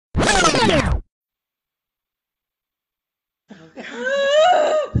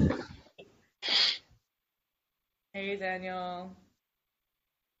Hey, Daniel.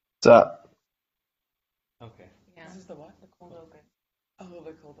 What's up? Okay. Yeah. This is the what? The cold open. Oh,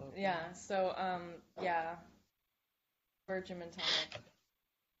 the cold open. Yeah. So, yeah. For Gym and Tonic,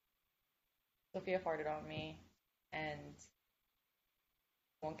 Sophia farted on me and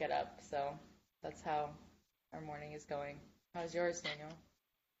won't get up. So that's how our morning is going. How's yours, Daniel?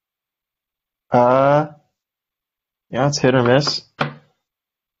 Uh, yeah, it's hit or miss.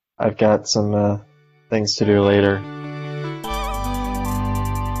 I've got some things to do later.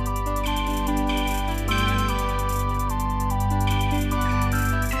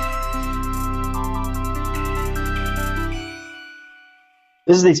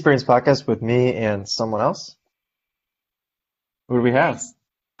 This is the Experience Podcast with me and someone else. Who do we have?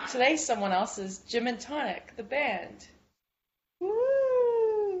 Today, someone else is Gym and Tonic, the band.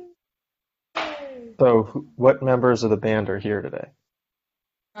 Woo! Yay. So, what members of the band are here today?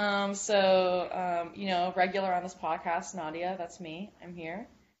 Regular on this podcast, Nadia, that's me. I'm here.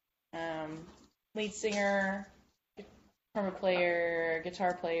 Lead singer, trumpet player,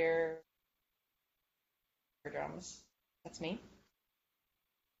 guitar player, drums. That's me.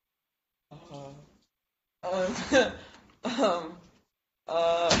 Um,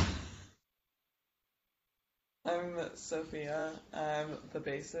 uh, I'm Sophia. I'm the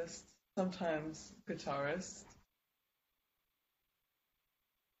bassist, sometimes guitarist.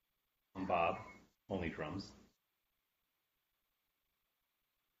 I'm Bob, only drums.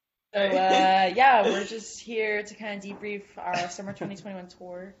 So, yeah, we're just here to kind of debrief our summer 2021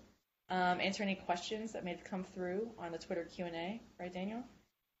 tour, answer any questions that may have come through on the Twitter Q&A, right, Daniel?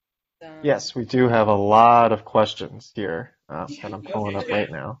 Yes, we do have a lot of questions here that I'm pulling up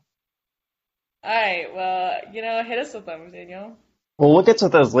right now. All right, well, hit us with them, Daniel. Well, we'll get to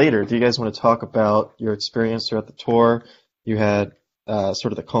those later. Do you guys want to talk about your experience throughout the tour? You had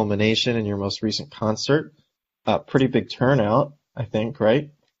sort of the culmination in your most recent concert. Pretty big turnout, I think, right?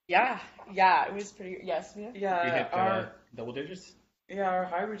 Yeah, it was pretty, yes. We Yeah, hit our double digits? our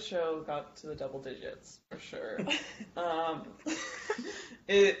hybrid show got to the double digits for sure. Um,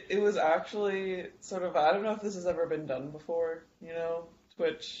 it was actually sort of, I don't know if this has ever been done before,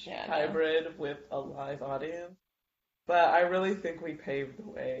 Twitch Yeah, no. hybrid with a live audience. But I really think we paved the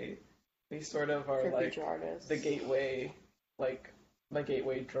way. We sort of are For like future artists. the gateway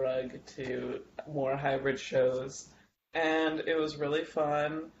drug to more hybrid shows. And it was really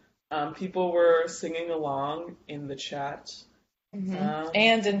fun. People were singing along in the chat.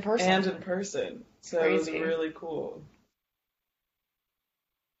 And in person. So Crazy. it was really cool.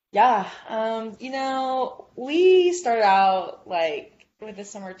 Yeah, we started out like with the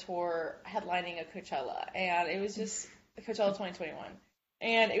summer tour headlining a Coachella, and it was just Coachella 2021,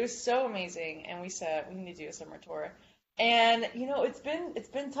 and it was so amazing. And we said we need to do a summer tour, and it's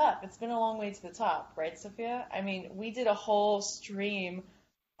been tough. It's been a long way to the top, right, Sophia? I mean, we did a whole stream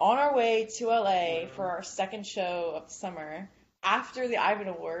on our way to LA for our second show of the summer after the Ivan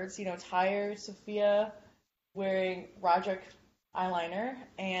Awards. Tired Sophia wearing Roderick eyeliner,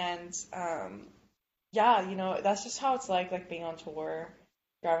 and that's just how it's like being on tour,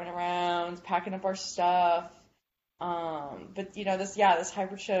 driving around, packing up our stuff. But this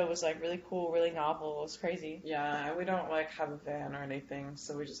hybrid show was like really cool, really novel. It was crazy. Yeah, and we don't like have a van or anything,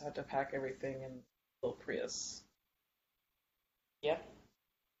 so we just had to pack everything in a little Prius. Yep.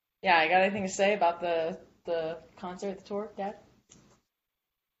 Yeah, I got anything to say about the concert, the tour, Dad?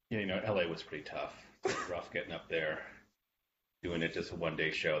 Yeah, LA was pretty tough. It was rough getting up there, doing it just a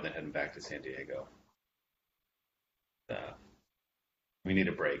one-day show, then heading back to San Diego. We need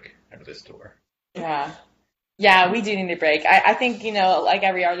a break after this tour. Yeah. Yeah, we do need a break. I think, like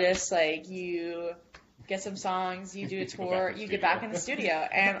every artist, like you get some songs, you do a tour, you get back in the studio.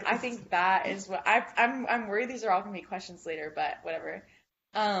 And I think that is what I'm worried these are all gonna be questions later, but whatever.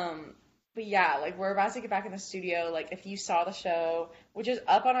 But yeah, like we're about to get back in the studio. Like if you saw the show, which is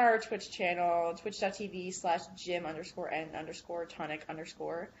up on our Twitch channel,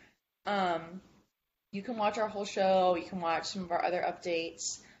 twitch.tv/gym_n_tonic_. You can watch our whole show. You can watch some of our other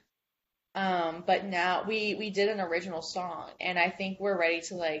updates. But now we did an original song, and I think we're ready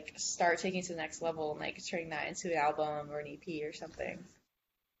to like start taking it to the next level and like turning that into an album or an EP or something.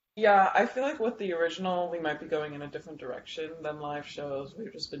 Yeah, I feel like with the original, we might be going in a different direction than live shows.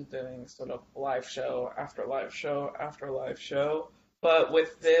 We've just been doing sort of live show after live show after live show. But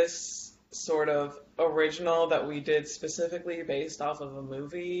with this sort of original that we did specifically based off of a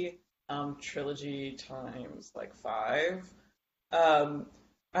movie, trilogy times like 5,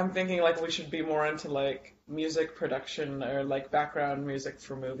 I'm thinking like we should be more into like music production or like background music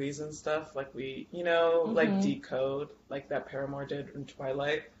for movies and stuff. Like like Hmm. Decode, like that Paramore did in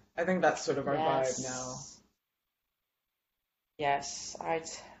Twilight. I think that's sort of our vibe now. Yes. Yes, I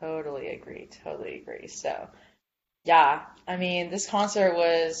totally agree. Totally agree. So, yeah, I mean, this concert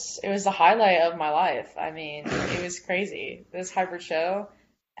it was the highlight of my life. I mean, it was crazy. This hybrid show,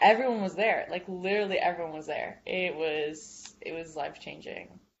 everyone was there. Like literally everyone was there. It was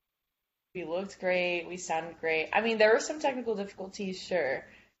life-changing. We looked great, we sounded great. I mean, there were some technical difficulties, sure,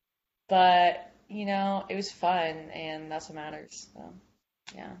 but it was fun and that's what matters. So,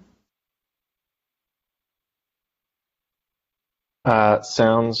 yeah.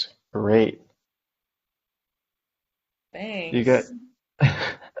 Sounds great. You got, Thanks.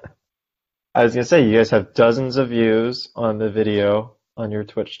 I was gonna say, you guys have dozens of views on the video on your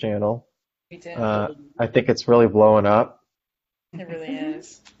Twitch channel. We do. Uh, I think it's really blowing up. It really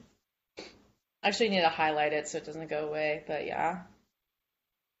is. Actually, need to highlight it so it doesn't go away, but yeah.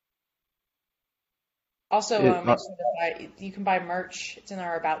 Also, It, make sure to you can buy merch. It's in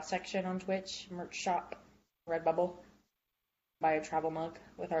our About section on Twitch, merch shop, Redbubble. Buy a travel mug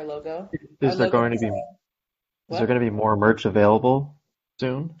with our logo. Our is there logo going to has be, is there what? going to be more merch available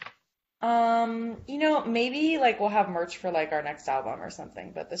soon? Maybe like we'll have merch for like our next album or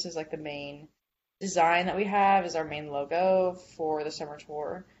something, but this is like the main design that we have is our main logo for the summer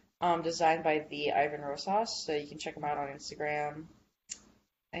tour. Designed by the Ivan Rosas, so you can check him out on Instagram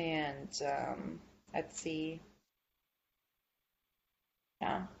and Etsy.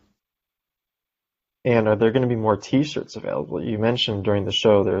 Yeah. And are there going to be more t-shirts available? You mentioned during the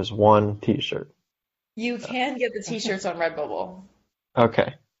show there's one t-shirt. You can get the t-shirts on Redbubble.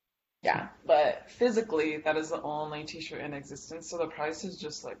 Okay. Yeah. But physically, that is the only T-shirt in existence, so the price is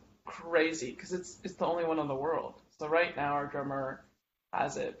just like crazy because it's the only one in the world. So right now our drummer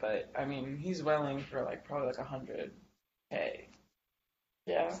has it, but I mean he's willing for like probably like 100K to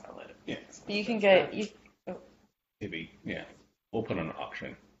Yeah. sell it. Yeah, But you can Yeah. get you. Oh, maybe. Yeah, we'll put on an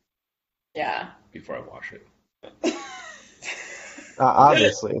auction yeah. before I wash it.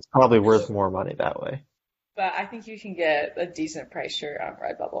 Obviously, it's probably worth more money that way. But I think you can get a decent price shirt on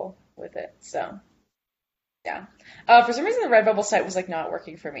Redbubble with it. So yeah. For some reason the Redbubble site was like not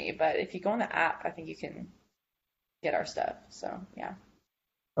working for me, but if you go on the app, I think you can get our stuff. So yeah.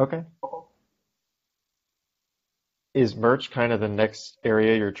 Okay. Is merch kind of the next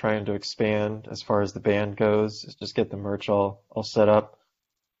area you're trying to expand as far as the band goes? Is just get the merch all set up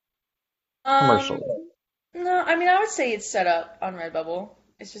Um, commercially? no, I mean I would say it's set up on Redbubble.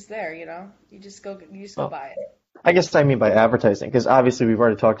 It's just there, you just go Well, buy it. I guess I mean by advertising, because obviously we've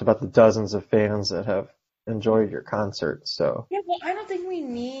already talked about the dozens of fans that have enjoyed your concert. So, Yeah, well, I don't think we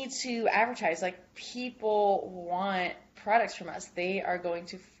need to advertise. Like, people want products from us. They are going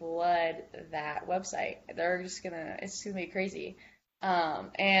to flood that website. It's gonna be crazy.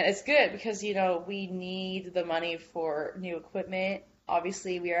 And it's good because, we need the money for new equipment.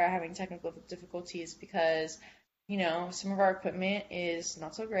 Obviously, we are having technical difficulties because, some of our equipment is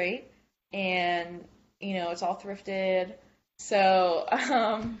not so great and, it's all thrifted. So,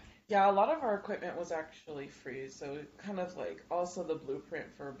 Yeah, a lot of our equipment was actually free, so kind of like also the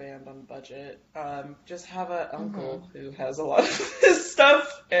blueprint for a band on budget. Just have an mhm. uncle who has a lot of his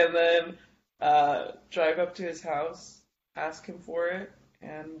stuff, and then drive up to his house, ask him for it,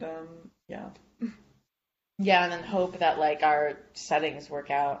 and yeah. Yeah, and then hope that like our settings work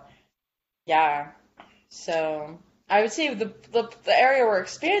out. Yeah. So I would say the area we're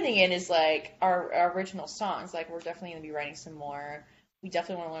expanding in is like our original songs. Like we're definitely gonna be writing some more. We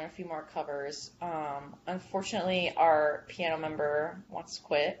definitely want to learn a few more covers. Unfortunately, our piano member wants to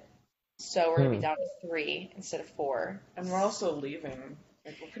quit, so we're gonna be hmm. down to three instead of four. And we're also leaving.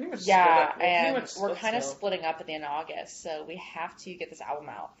 Like we're pretty much split Yeah, up. We're pretty and much we're split kind of still. splitting up at the end of August, so we have to get this album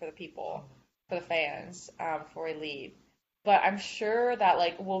out for the people, for the fans, before we leave. But I'm sure that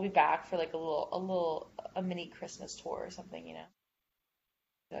like we'll be back for like a mini Christmas tour or something,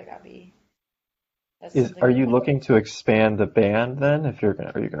 So that's something Are we you want. looking to expand the band then? If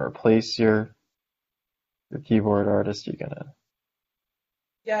are you gonna replace your keyboard artist? You gonna?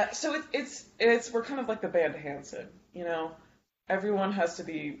 Yeah, so it's we're kind of like the band Hanson, you know. Everyone has to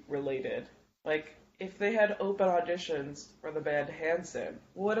be related. Like if they had open auditions for the band Hanson,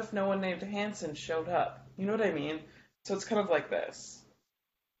 what if no one named Hanson showed up? You know what I mean? So it's kind of like this.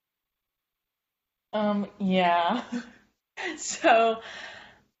 Yeah. So,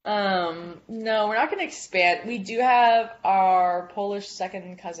 no, we're not gonna expand. We do have our Polish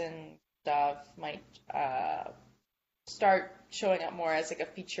second cousin stuff might start showing up more as like a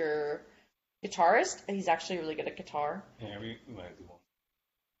feature guitarist, and he's actually really good at guitar. Yeah, we might do one.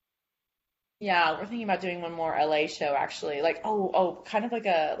 Yeah, we're thinking about doing one more LA show actually. Like kind of like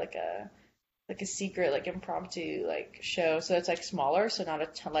a secret like impromptu like show. So it's like smaller, so not a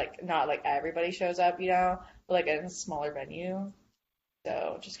ton, like not like everybody shows up, but like in a smaller venue.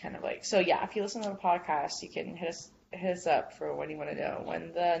 So just kind of like so yeah, if you listen to the podcast, you can hit us up for when you want to know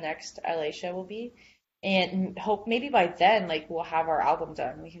when the next LA show will be. And hope maybe by then like we'll have our album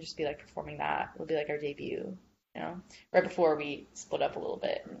done. We can just be like performing that. It'll be like our debut, right before we split up a little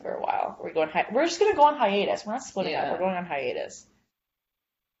bit for a while. We're just gonna go on hiatus. We're not splitting up. Yeah. We're going on hiatus.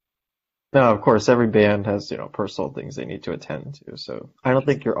 No, of course, every band has, personal things they need to attend to. So I don't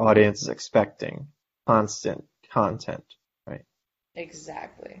think your audience is expecting constant content, right?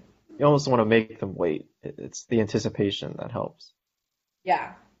 Exactly. You almost want to make them wait. It's the anticipation that helps.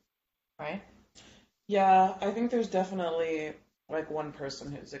 Yeah. Right? Yeah, I think there's definitely like one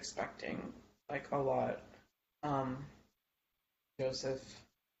person who's expecting like a lot. Joseph.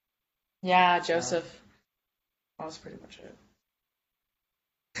 Yeah, Joseph. That was pretty much it.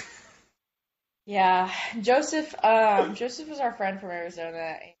 Yeah, Joseph. Joseph was our friend from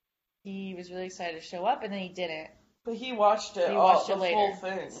Arizona. He was really excited to show up, and then he didn't. But he watched it. He watched it the later. Whole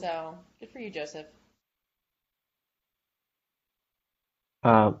thing. So good for you, Joseph.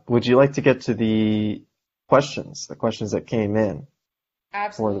 Would you like to get to the questions that came in for the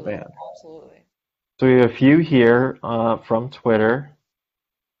Absolutely. band? Absolutely. So we have a few here from Twitter.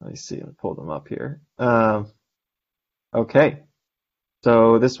 Let me see. Let me pull them up here. Okay.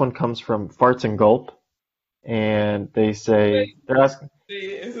 So this one comes from Farts and Gulp, and they say they're asking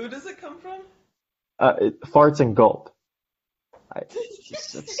Who does it come from? Farts and Gulp. That's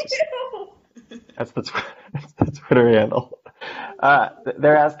the that's the Twitter handle.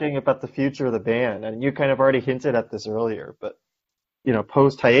 They're asking about the future of the band, and you kind of already hinted at this earlier, but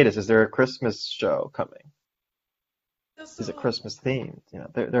post hiatus, is there a Christmas show coming? Is it Christmas themed?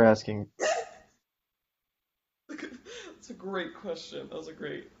 They're asking. That's a great question. That was a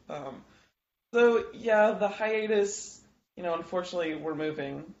great. So yeah, the hiatus. Unfortunately, we're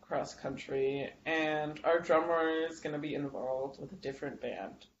moving cross country, and our drummer is going to be involved with a different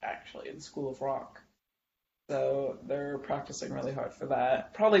band, actually, in School of Rock. So they're practicing really hard for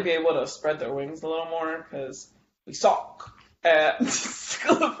that. Probably be able to spread their wings a little more because we suck at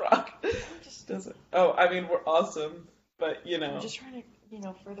School of Rock. Just doesn't. Oh, I mean, we're awesome, but We're just trying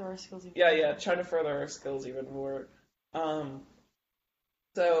to, further our skills even Yeah, trying to further our skills even more.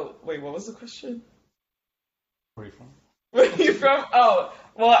 So wait, what was the question? Where are you from? Where are you from? Oh,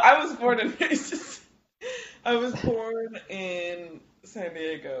 well, I was born in I was born in San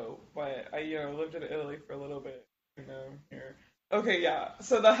Diego, but I lived in Italy for a little bit, here. Okay, yeah.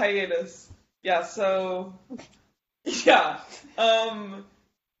 So the hiatus. Yeah, so yeah.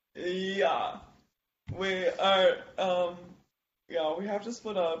 Yeah. We are we have to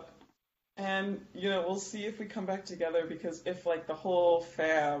split up. And, we'll see if we come back together because if like the whole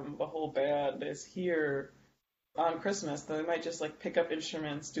band is here on Christmas, then we might just like pick up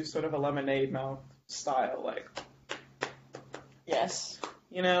instruments, do sort of a lemonade mouth style, like Yes.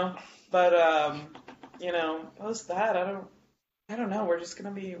 But post that, I don't know. We're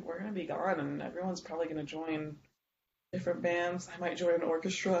gonna be gone, and everyone's probably gonna join different bands. I might join an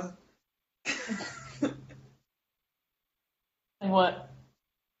orchestra. And what?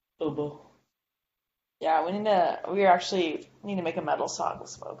 Oboe. Yeah, we actually need to make a metal song with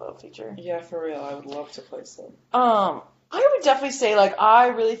Swobo feature. Yeah, for real. I would love to play some. I would definitely say, like, I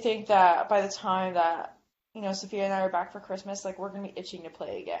really think that by the time that, Sophia and I are back for Christmas, like, we're going to be itching to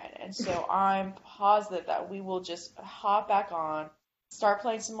play again. And so I'm positive that we will just hop back on, start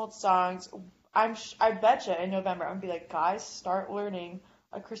playing some old songs. I bet you in November, I'm going to be like, guys, start learning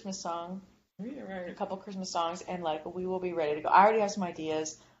a Christmas song, Yeah, right. a couple Christmas songs, and, like, we will be ready to go. I already have some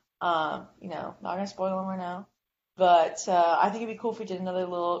ideas. Not going to spoil them right now. But I think it'd be cool if we did another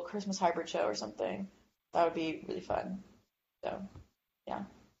little Christmas hybrid show or something. That would be really fun. So, yeah.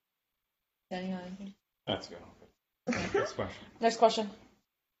 Anything? Let's go. Next question. Next question.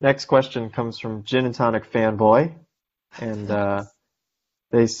 Next question comes from Gin and Tonic Fanboy, and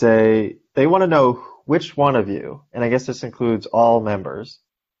they say they want to know which one of you, and I guess this includes all members,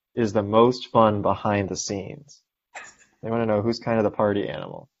 is the most fun behind the scenes. They want to know who's kind of the party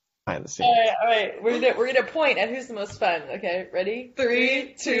animal behind the scenes. All right. We're gonna point at who's the most fun. Okay, ready?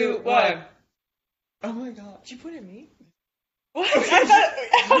 3, 2, 1. Oh my god. Did you point at me? What?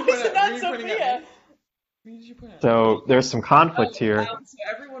 How is it not Sophia? Who did you point at? So there's some conflict here. So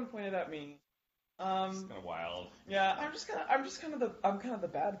everyone pointed at me. It's kind of wild. Yeah, I'm kind of the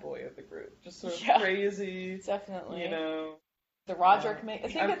bad boy of the group. Just sort of Yeah. crazy, Definitely. The Roderick I I'm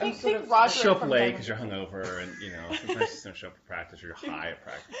sort think of- Roderick Show up from late Diamond- because you're hungover, and sometimes you just don't show up to practice, or you're high at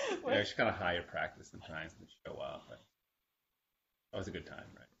practice. You're actually kind of high at practice sometimes, and show up. But that was a good time,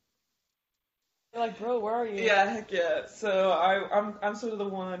 right? You're like, bro, where are you? Yeah, heck yeah. So I'm sort of the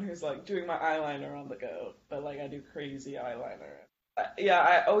one who's like doing my eyeliner on the go, but like I do crazy eyeliner.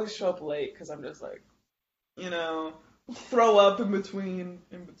 I always show up late because I'm just like, throw up in between.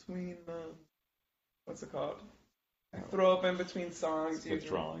 What's it called? I throw up in between songs.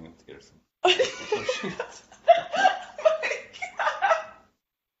 Withdrawing to get her some. Oh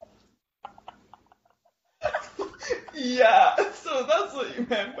Yeah, so that's what you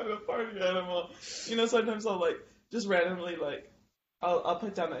meant by the party animal. Sometimes I'll like just randomly like I'll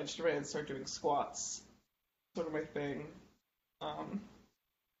put down the instrument and start doing squats. Sort of my thing.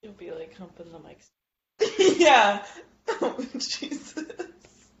 You'll be like humping the mics. Yeah. Oh, Jesus.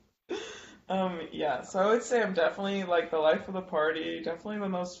 Yeah, so I would say I'm definitely like the life of the party, definitely the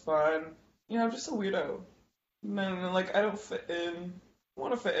most fun. I'm just a weirdo. And like I don't fit in. I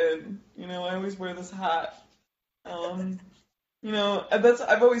want to fit in. I always wear this hat. And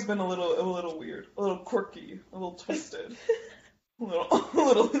I've always been a little weird, a little quirky, a little twisted, a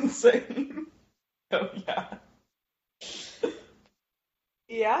little insane. Oh yeah.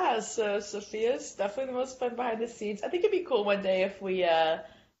 Yeah, so Sophia's definitely the most fun behind the scenes. I think it'd be cool one day if we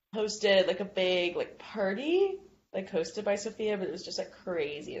hosted like a big like party, like hosted by Sophia, but it was just like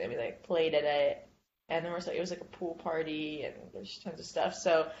crazy. And then we like played at it, and then it was like a pool party, and there's tons of stuff.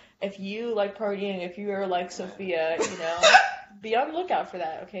 So if you like partying, if you are like Sophia, be on the lookout for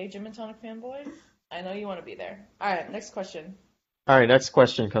that. Okay, Gym and Tonic fanboy, I know you want to be there. All right, next question. All right, next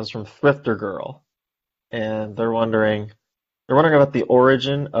question comes from Thrifter Girl, and they're wondering about the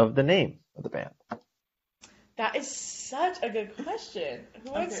origin of the name of the band. That is such a good question.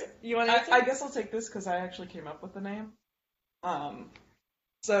 Who wants? Okay. You want to answer? I guess I'll take this because I actually came up with the name.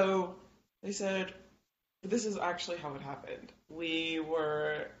 So they said this is actually how it happened. We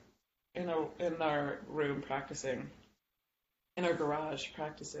were in our room practicing, in our garage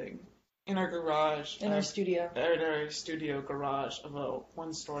practicing, in our garage, In our studio. in our studio garage of a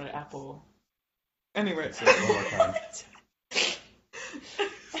one-story Apple. Anyway, Say it one more time.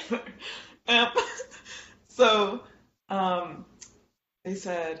 So, they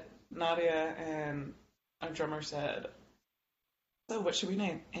said, Nadia and our drummer said, so what should we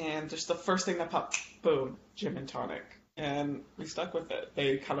name? And just the first thing that popped, boom, Gym and Tonic. And we stuck with it.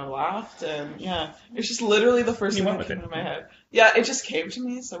 They kind of laughed, and yeah, it's just literally the first You thing went that with came it. into my head. Yeah, it just came to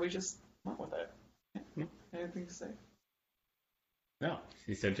me, so we just went with it. Hmm. Anything to say? No,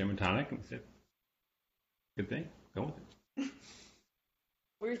 he said Gym and Tonic, and we said, good thing, go with it.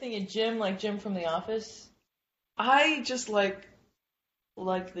 Were you thinking Jim, like Jim from The Office? I just like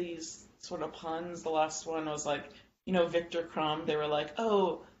these sort of puns. The last one was like, Victor Crumb. They were like,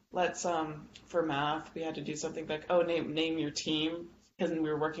 oh, let's for math we had to do something like, oh, name your team, because we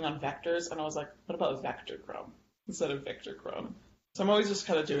were working on vectors, and I was like, what about Vector Crumb instead of Victor Crumb? So I'm always just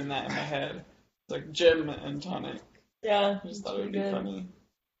kind of doing that in my head. It's like Gym and Tonic. Yeah, I just thought it would be funny.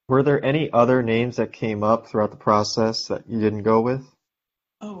 Were there any other names that came up throughout the process that you didn't go with?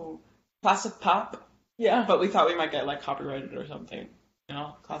 Oh, Classic Pop. Yeah. But we thought we might get like copyrighted or something.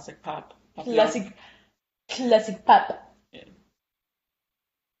 Classic Pop. Classic pop. Yeah.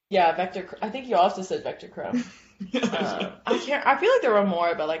 Yeah, Vector. I think you also said Vector Crumb. I feel like there were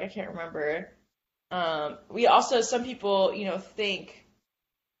more, but like I can't remember. We also, some people, think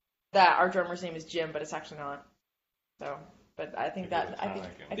that our drummer's name is Jim, but it's actually not. So, but I think that's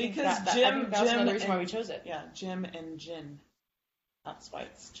another reason why we chose it. Yeah, Jim and Jin. That's why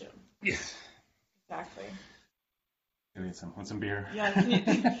it's Jim. Yes. Exactly. You want some beer? Yeah,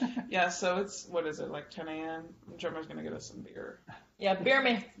 yeah, so it's, what is it, like 10 a.m.? The drummer's gonna get us some beer. Yeah, bear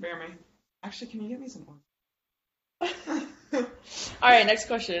me. Bear me. Actually, can you get me some more? All right, next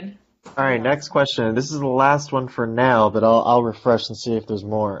question. All right, next question. This is the last one for now, but I'll refresh and see if there's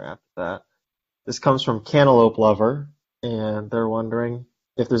more after that. This comes from Cantaloupe Lover, and they're wondering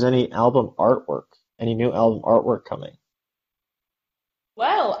if there's any new album artwork coming.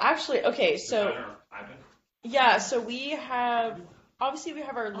 Well, actually, okay, so yeah, so we have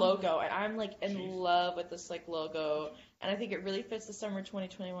our logo, and I'm like in love with this like logo, and I think it really fits the summer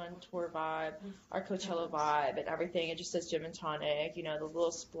 2021 tour vibe, our Coachella vibe, and everything. It just says Gym and Tonic, the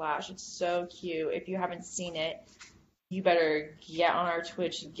little splash. It's so cute. If you haven't seen it, you better get on our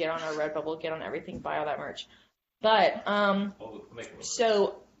Twitch, get on our Redbubble, get on everything, buy all that merch. But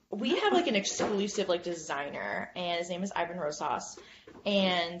so we have like an exclusive like designer, and his name is Ivan Rosas,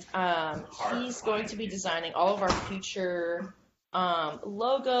 and he's going to be designing all of our future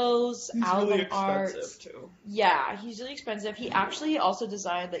logos, He's album really art. expensive too. Yeah, he's really expensive. He actually also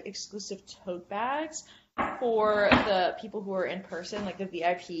designed like exclusive tote bags for the people who are in person, like the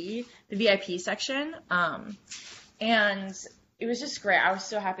VIP section. And it was just great. I was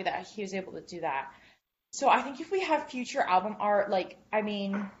so happy that he was able to do that. So I think if we have future album art,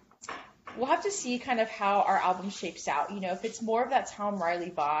 we'll have to see kind of how our album shapes out. If it's more of that Tom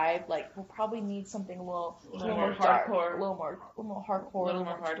Riley vibe, like we'll probably need something a little more dark, hardcore. a little more hardcore, A little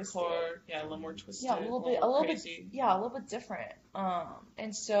more hardcore. Yeah, a little more twisted. Yeah, a little bit crazy. a little bit different.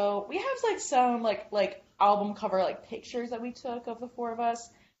 And so we have like some like album cover like pictures that we took of the four of us.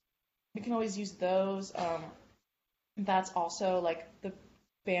 We can always use those. That's also like the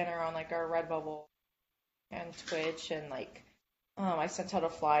banner on like our Redbubble and Twitch, and like I sent out a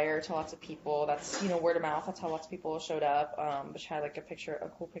flyer to lots of people. That's word of mouth. That's how lots of people showed up. Which had like a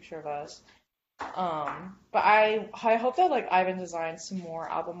cool picture of us. But I hope that like Ivan designed some more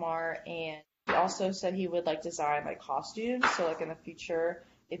album art, and he also said he would like design like costumes. So like in the future,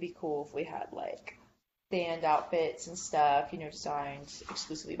 it'd be cool if we had like band outfits and stuff, designed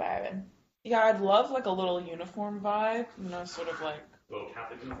exclusively by Ivan. Yeah, I'd love like a little uniform vibe, sort of like A little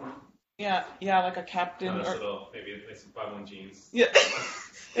captain uniform. Yeah, like a captain or Maybe like some 501 jeans. yeah,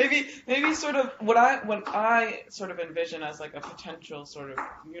 maybe sort of what I sort of envision as like a potential sort of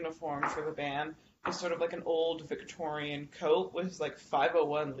uniform for the band is sort of like an old Victorian coat with like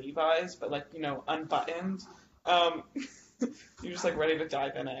 501 Levi's, but like unbuttoned. You're just like ready to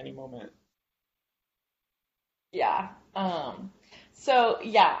dive in at any moment. Yeah. So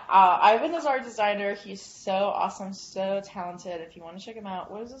yeah, Ivan is our designer. He's so awesome, so talented. If you want to check him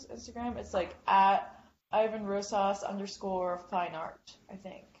out, what is his Instagram? It's like at Ivan Rosas _fine art, I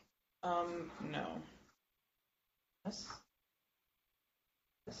think. No. Yes.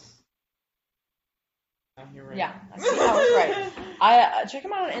 You're right. Yeah, I see. I was right. I check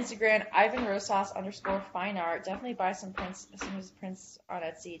him out on Instagram, Ivan Rosas _fine art. Definitely buy some of his prints on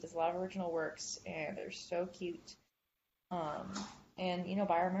Etsy. He does a lot of original works, and they're so cute. And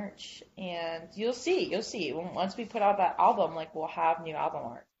buy our merch, and you'll see. Once we put out that album, like we'll have new album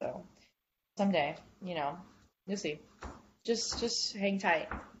art. So someday, you'll see. Just hang tight,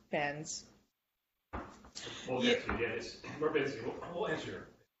 fans. We'll get to it. We're busy. We'll answer.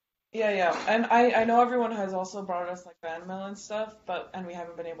 Yeah, and I know everyone has also brought us like fan mail and stuff, and we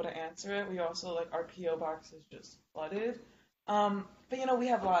haven't been able to answer it. We also like our PO box is just flooded. But we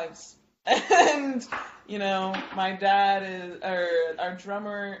have lives. And, my dad our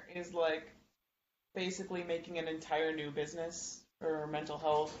drummer is like basically making an entire new business for mental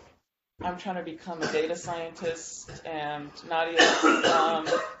health. I'm trying to become a data scientist, and Nadia's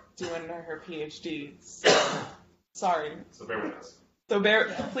doing her PhD. So, sorry. So bear with us. So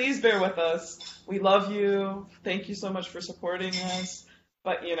please bear with us. We love you. Thank you so much for supporting us.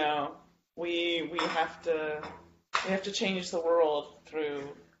 But, we have to change the world through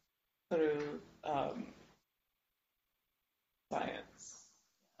science.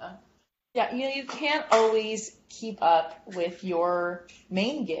 Yeah, you can't always keep up with your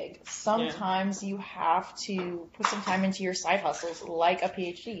main gig. Sometimes you have to put some time into your side hustles, like a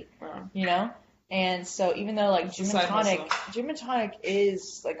PhD. Wow. And so even though like Gym and Tonic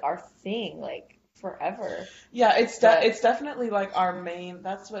is like our thing, like forever. Yeah, it's definitely like our main.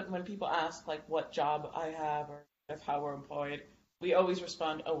 That's when people ask like what job I have or how we're employed. We always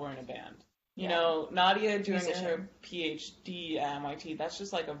respond, "Oh, we're in a band." Nadia doing her PhD at MIT, that's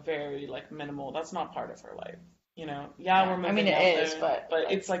just like a very like minimal. That's not part of her life. We're moving. It is, but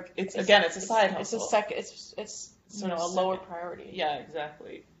it's like it's a side hustle. It's a second. It's a lower priority. Yeah,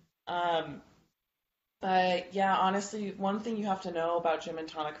 exactly. But yeah, honestly, one thing you have to know about Gym and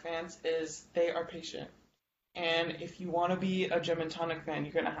Tonic fans is they are patient. And if you want to be a Gym and Tonic fan,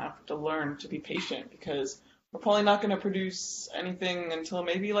 you're gonna have to learn to be patient, because we're probably not going to produce anything until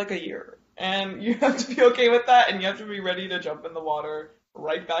maybe like a year. And you have to be okay with that, and you have to be ready to jump in the water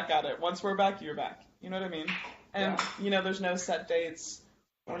right back at it. Once we're back, you're back. You know what I mean? And, there's no set dates.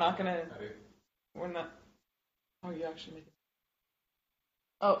 We're not. Oh, you actually make it.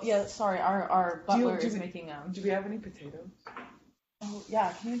 Oh, yeah, sorry. Our butler is making Do we have any potatoes? Oh,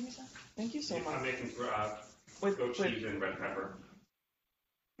 yeah. Can you use that? Thank you so much. I'm making goat cheese and red pepper.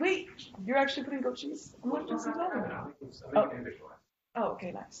 Wait, you're actually putting goat cheese? Oh,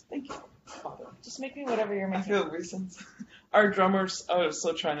 okay, nice. Thank you. Just make me whatever you're making. I feel reasons. Our drummer's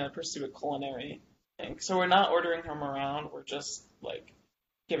still trying to pursue a culinary thing, so we're not ordering him around. We're just like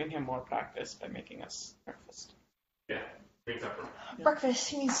giving him more practice by making us breakfast. Yeah, green pepper.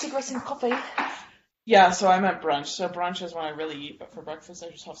 Breakfast? You mean cigarettes and coffee? Yeah, so I meant brunch. So brunch is when I really eat, but for breakfast I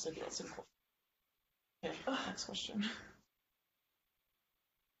just have cigarettes and coffee. Okay, next question.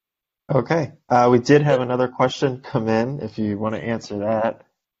 Okay. We did have another question come in, if you want to answer that.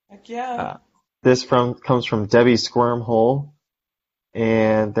 Heck yeah. This comes from Debbie Squirmhole,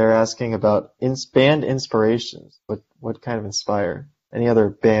 and they're asking about band inspirations. What kind of inspire? Any other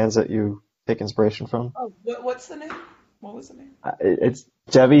bands that you take inspiration from? Oh, what's the name? What was the name? It's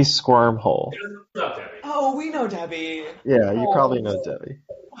Debbie Squirmhole. What's up, Debbie? Oh, we know Debbie. Yeah, you probably know Debbie.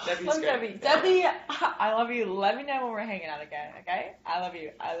 Debbie's Love great. Debbie. Debbie, I love you. Let me know when we're hanging out again, okay? I love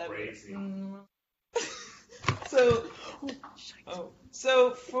you. I love Crazy. you.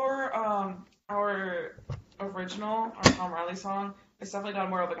 So for our original, our Tom Riley song, it's definitely got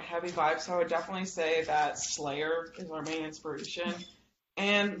more of like a heavy vibe. So I would definitely say that Slayer is our main inspiration,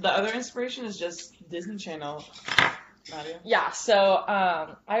 and the other inspiration is just Disney Channel. Nadia. Yeah, so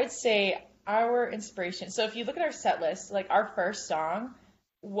I would say our inspiration. So if you look at our set list, like our first song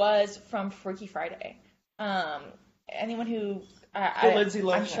was from Freaky Friday. Anyone who Lindsay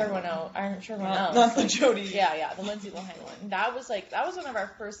Lohan. I'm sure everyone knows. Not the Jodie. Yeah, the Lindsay Lohan one. That was one of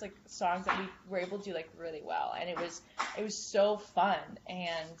our first like songs that we were able to do like really well, and it was so fun,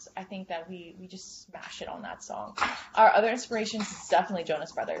 and I think that we just smashed it on that song. Our other inspirations is definitely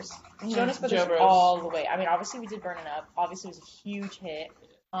Jonas Brothers. Jonas Brothers Joe Bros. all the way. I mean, obviously we did Burn It Up. Obviously it was a huge hit.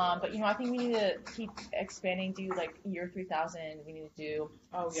 But I think we need to keep expanding. Do like Year 3000. We need to do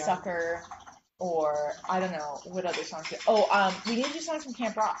Sucker. Or, I don't know, what other songs? We need to do songs from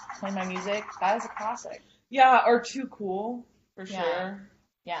Camp Rock. Play My Music. That is a classic. Yeah, or Too Cool, for sure.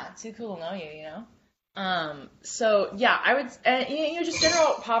 Yeah, Too Cool to Know You, you know? So, yeah, I would, just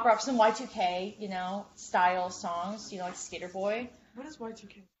general pop rock, some Y2K, style songs, like Skater Boy. What is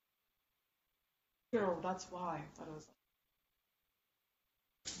Y2K? Girl, that's why. I thought it was...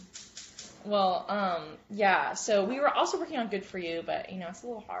 Well, yeah, so we were also working on Good For You, but, it's a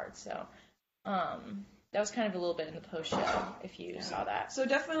little hard, so... that was kind of a little bit in the post show, if you saw that. So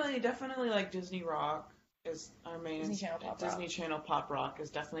definitely like Disney Rock is our main Disney Channel pop rock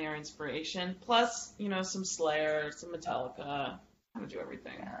is definitely our inspiration. Plus, some Slayer, some Metallica. I'm gonna do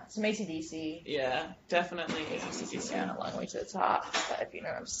everything. Yeah, some AC/DC. Yeah, definitely AC/DC down a long way to the top, but if you know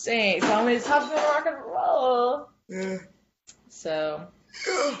what I'm saying, it's only the top of rock and roll. Yeah. So,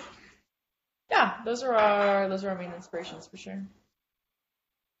 yeah, those are our main inspirations for sure.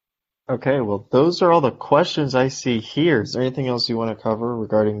 Okay, well, those are all the questions I see here. Is there anything else you want to cover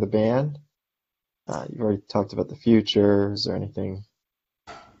regarding the band? You already talked about the future. Is there anything?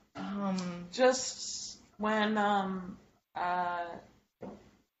 Just when Tom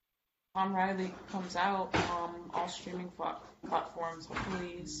Riley comes out, all streaming platforms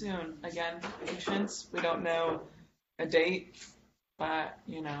hopefully soon. Again, patience. We don't know a date, but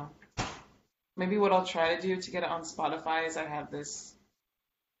maybe what I'll try to do to get it on Spotify is I have this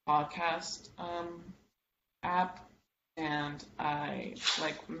podcast app, and I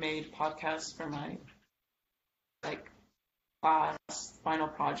made podcasts for my class final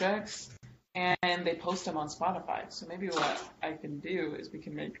projects, and they post them on Spotify. So maybe what I can do is we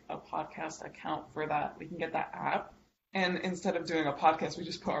can make a podcast account for that. We can get that app, and instead of doing a podcast, we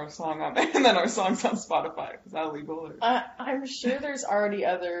just put our song on there, and then our song's on Spotify. Is that legal? Or... I'm sure there's already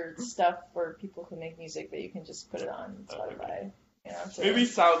other stuff for people who make music that you can just put it on Spotify. Maybe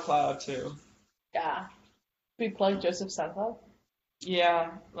SoundCloud too. Yeah. We plug Joseph's SoundCloud?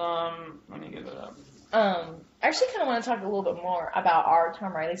 Yeah. Let me get it up. I actually kind of want to talk a little bit more about our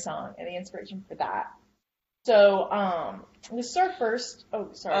Tom Riley song and the inspiration for that. So, let's start first. Oh,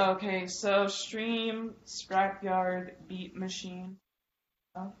 sorry. Okay, so stream Scrapyard Beat Machine.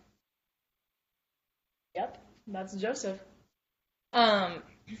 Oh. Yep, that's Joseph.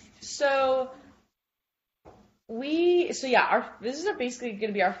 This is basically going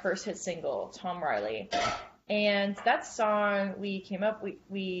to be our first hit single, Tom Riley. And that song we came up,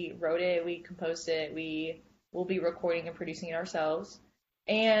 we wrote it, we composed it, we will be recording and producing it ourselves.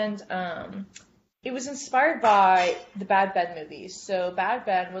 And it was inspired by the Bad Ben movies. So Bad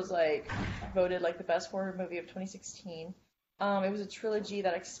Ben was voted the best horror movie of 2016. It was a trilogy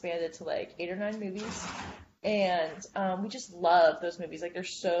that expanded to 8 or 9 movies. And we just love those movies. They're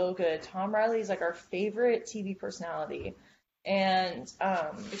so good. Tom Riley is our favorite TV personality. And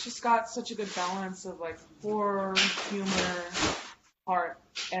it's just got such a good balance of horror, humor, heart,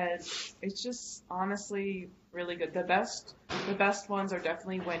 and it's just honestly really good. The best ones are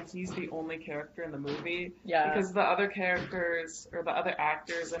definitely when he's the only character in the movie. Yeah. Because the other characters or the other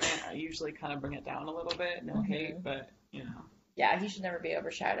actors in it usually kind of bring it down a little bit. No hate, but Yeah, he should never be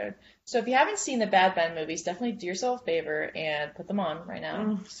overshadowed. So if you haven't seen the Bad Ben movies, definitely do yourself a favor and put them on right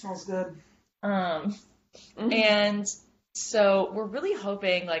now. Smells good. And so we're really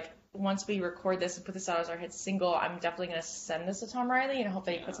hoping once we record this and put this out as our hit single, I'm definitely going to send this to Tom Riley and hope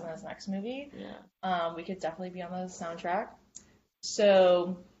that he puts it in his next movie. Yeah. We could definitely be on the soundtrack.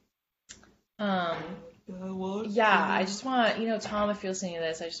 So, yeah, I just want, Tom, if you're listening to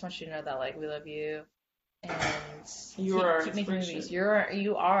this, I just want you to know that, like, we love you. And keep making movies.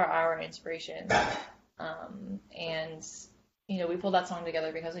 You are our inspiration. And, we pulled that song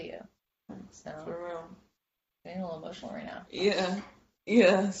together because of you. So, For real. I'm getting a little emotional right now.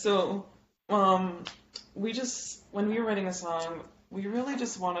 Yeah. So, when we were writing a song, we really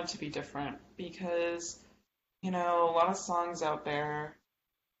just wanted to be different because, a lot of songs out there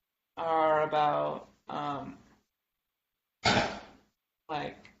are about,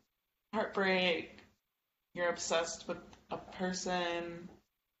 like, heartbreak, you're obsessed with a person,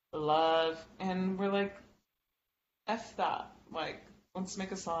 love, and we're like, F that. Like, let's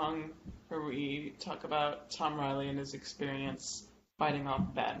make a song where we talk about Tom Riley and his experience fighting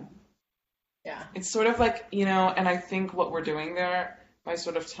off Ben. Yeah. It's sort of like, and I think what we're doing there by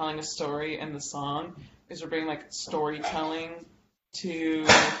sort of telling a story in the song is we're bringing, like, storytelling to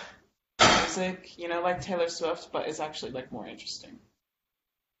music, like Taylor Swift, but it's actually, like, more interesting.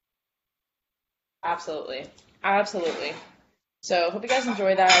 Absolutely. So hope you guys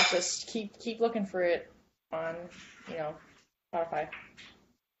enjoy that. Just keep looking for it on, Spotify.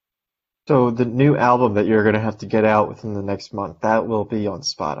 So the new album that you're going to have to get out within the next month, that will be on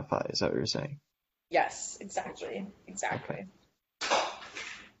Spotify. Is that what you're saying? Yes, exactly. Okay.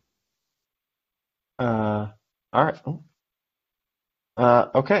 All right.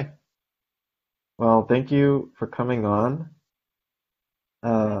 Okay. Well, thank you for coming on.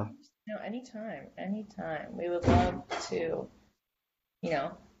 Anytime. We would love to,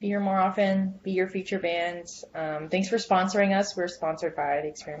 be here more often, be your feature band. Thanks for sponsoring us. We're sponsored by the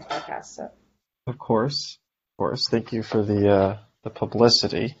Experience Podcast. So. Of course. Thank you for the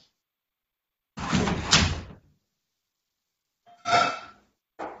publicity.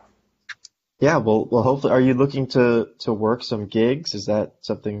 Yeah, well, hopefully, are you looking to work some gigs? Is that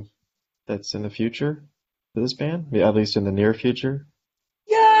something that's in the future for this band? At least in the near future?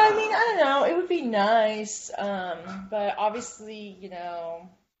 Yeah, I don't know. It would be nice. But obviously,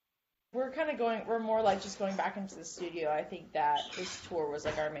 we're more like just going back into the studio. I think that this tour was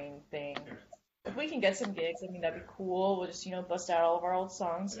like our main thing. If we can get some gigs, that'd be cool. We'll just, bust out all of our old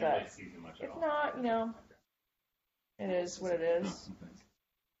songs. But if not, it is what it is.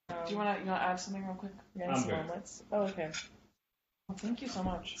 Do you want to, add something real quick? Oh, okay. Well, thank you so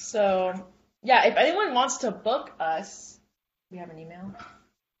much. So, yeah, if anyone wants to book us, we have an email.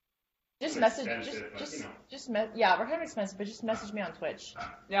 Just message, yeah, we're kind of expensive, but just message me on Twitch.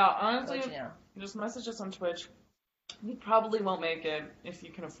 Yeah, honestly, just message us on Twitch. You probably won't make it if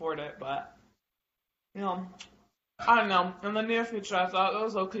you can afford it, but, I don't know. In the near future, I thought it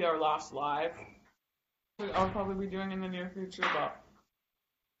was okay our last live. I'll probably be doing in the near future, but.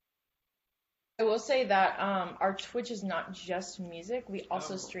 I will say that our Twitch is not just music. We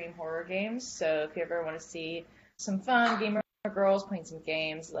also stream horror games. So if you ever want to see some fun gamer girls playing some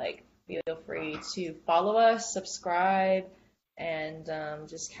games, feel free to follow us, subscribe, and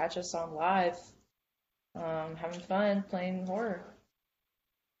just catch us on live, having fun playing horror.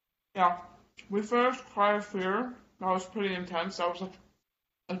 Yeah, we finished Cry of Fear. That was pretty intense. That was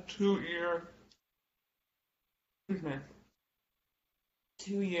a 2-year. Excuse me.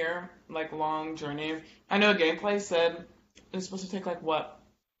 2-year, long journey. I know gameplay said it was supposed to take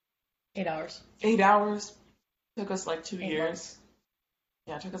 8 hours. 8 hours. Took us 2 8 years. months.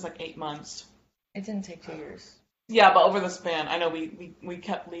 Yeah, it took us 8 months. It didn't take 2 years. Yeah, but over the span, I know we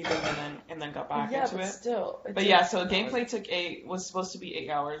kept leaving and then got back into it. Still. But yeah, so gameplay was supposed to be 8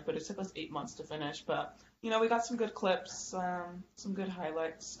 hours, but it took us 8 months to finish. But we got some good clips, some good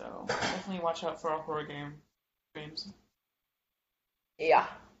highlights. So definitely watch out for our horror game streams. Yeah.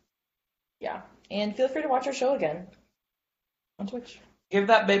 And feel free to watch our show again on Twitch. Give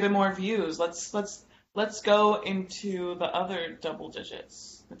that baby more views. Let's go into the other double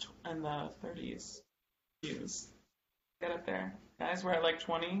digits and the 30s views. Get up there. Guys, we're at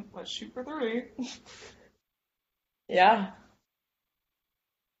 20. Let's shoot for 30. Yeah.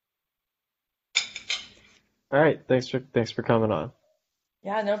 All right. Thanks for coming on.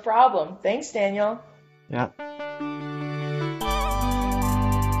 Yeah, no problem. Thanks, Daniel. Yeah.